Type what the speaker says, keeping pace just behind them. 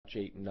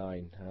watch 8 and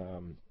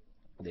 9.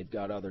 They've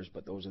got others,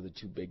 but those are the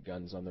two big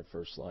guns on their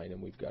first line,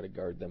 and we've got to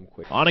guard them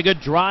quick. On a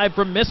good drive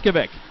from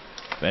Miskovic.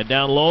 Fed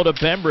down low to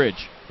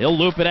Bembridge. He'll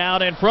loop it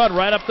out in front,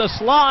 right up the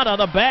slot on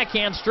the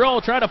backhand.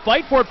 Stroll trying to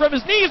fight for it from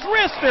his knees.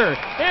 Wrister!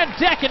 And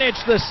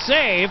Dekanich the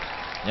save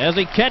as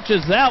he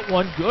catches that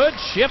one. Good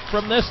shift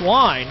from this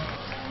line.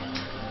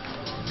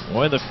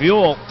 Boy, the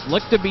Fuel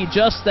looked to be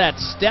just that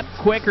step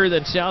quicker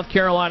than South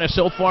Carolina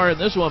so far in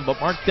this one, but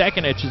Mark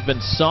Dekanich has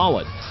been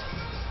solid.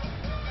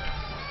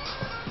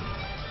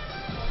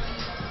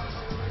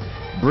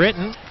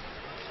 Britton.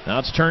 Now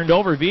it's turned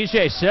over.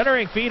 Vijay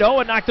centering feed.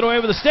 Owen knocked it away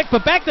with a stick,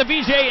 but back to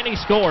Vijay and he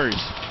scores.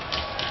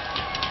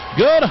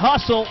 Good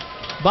hustle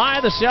by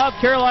the South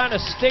Carolina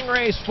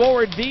Stingrays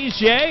forward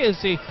Vijay as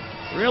he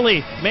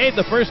really made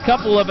the first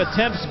couple of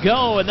attempts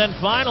go and then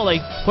finally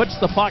puts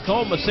the puck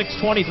home with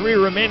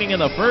 6:23 remaining in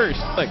the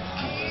first.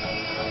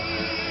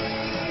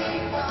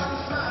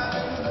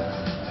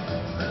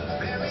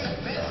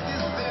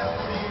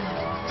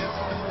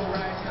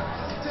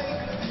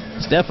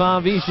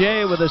 Stefan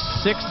Vijay with his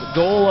 6th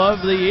goal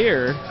of the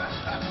year.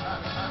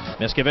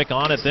 Miskovic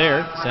on it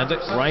there. Sends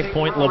it right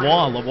point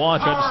Lavoie. Lavoie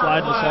tried to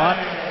slide in the slot.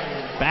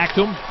 Back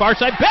to him. Far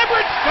side.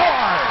 Bembridge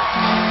scores!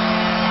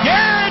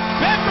 Garrett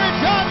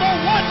Bembridge on the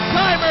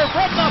one-timer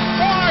from the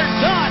far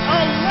dot. A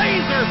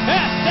laser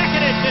pass.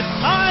 Dekanich. It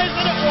ties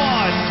and it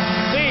won.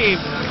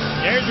 Steve,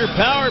 there's your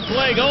power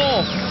play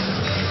goal.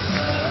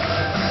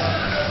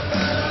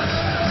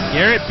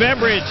 Garrett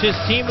Bembridge, his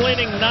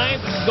team-leading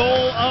 9th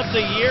goal of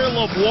the year.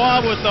 Lavoie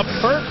with the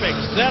perfect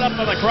setup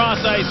of the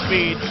cross-ice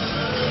feed.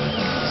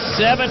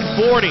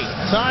 7:40,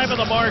 time of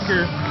the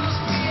marker.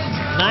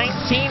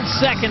 19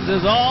 seconds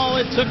is all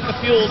it took the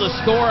Fuel to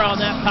score on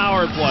that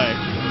power play.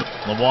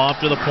 Lavoie up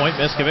to the point.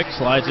 Miskovic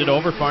slides it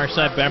over. Far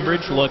side,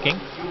 Bembridge looking.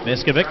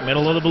 Miskovic,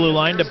 middle of the blue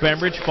line to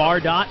Bembridge. Far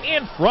dot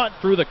in front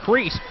through the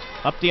crease.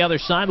 Up the other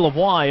side,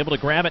 Lavoie able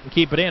to grab it and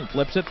keep it in.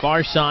 Flips it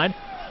far side.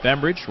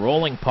 Bembridge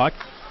rolling puck.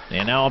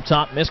 And now up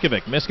top,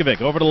 Miskovic.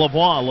 Miskovic over to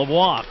Lavoie.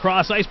 Lavoie,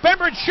 cross ice.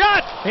 Bembridge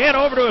shot! And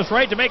over to his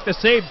right to make the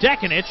save,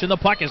 Dekanich, and the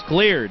puck is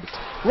cleared.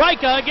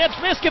 Reicha against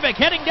Miskovic,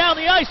 heading down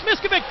the ice.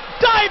 Miskovic,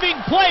 diving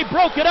play,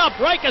 broke it up.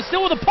 Reicha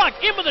still with the puck,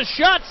 in with a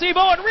shot. Steve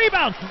Owen,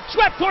 rebound.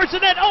 Swept towards the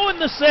net. Owen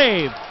the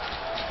save.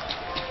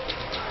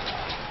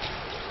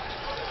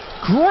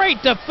 Great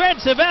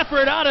defensive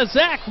effort out of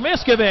Zach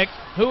Miskovic,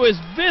 who is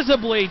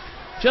visibly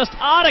just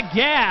out of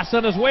gas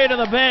on his way to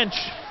the bench.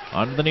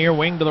 Under the near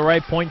wing to the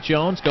right point,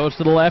 Jones goes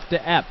to the left to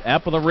Epp.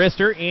 Epp with a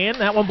wrister in.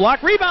 That one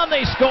blocked. Rebound,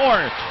 they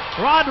score.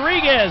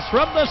 Rodriguez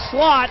from the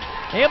slot,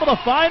 able to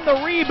find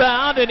the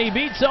rebound, and he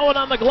beats Owen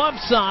on the glove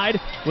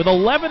side. With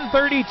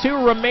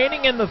 11:32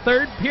 remaining in the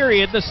third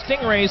period, the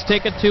Stingrays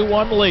take a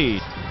 2-1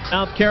 lead.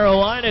 South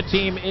Carolina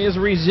team is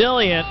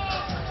resilient.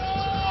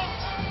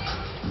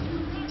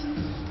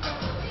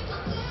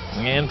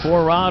 And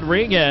for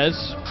Rodriguez,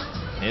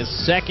 his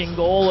 2nd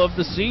goal of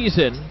the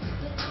season.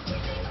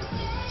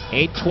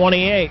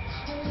 8:28.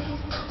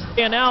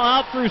 And now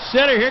out through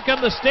center. Here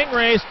come the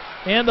Stingrays.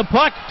 And the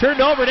puck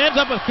turned over. It ends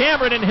up with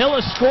Cameron, and Hill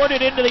has scored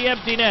it into the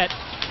empty net.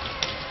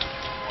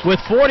 With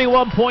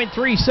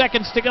 41.3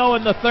 seconds to go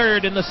in the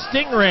third, and the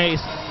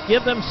Stingrays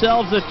give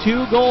themselves a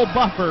 2-goal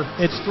buffer.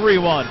 It's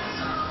 3-1.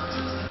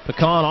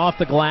 Pecan off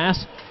the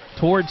glass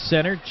towards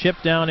center. Chip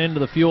down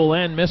into the Fuel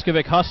end.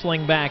 Miskovic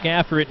hustling back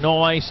after it.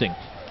 No icing.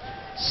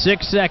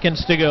 6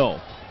 seconds to go.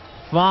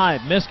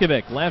 5.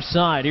 Miskovic left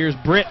side. Here's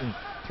Britton.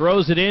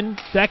 Throws it in,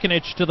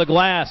 Dekanich to the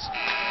glass,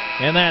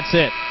 and that's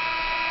it.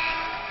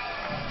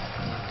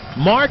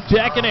 Mark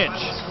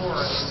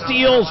Dekanich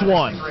steals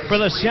one for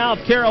the South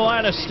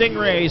Carolina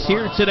Stingrays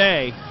here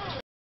today.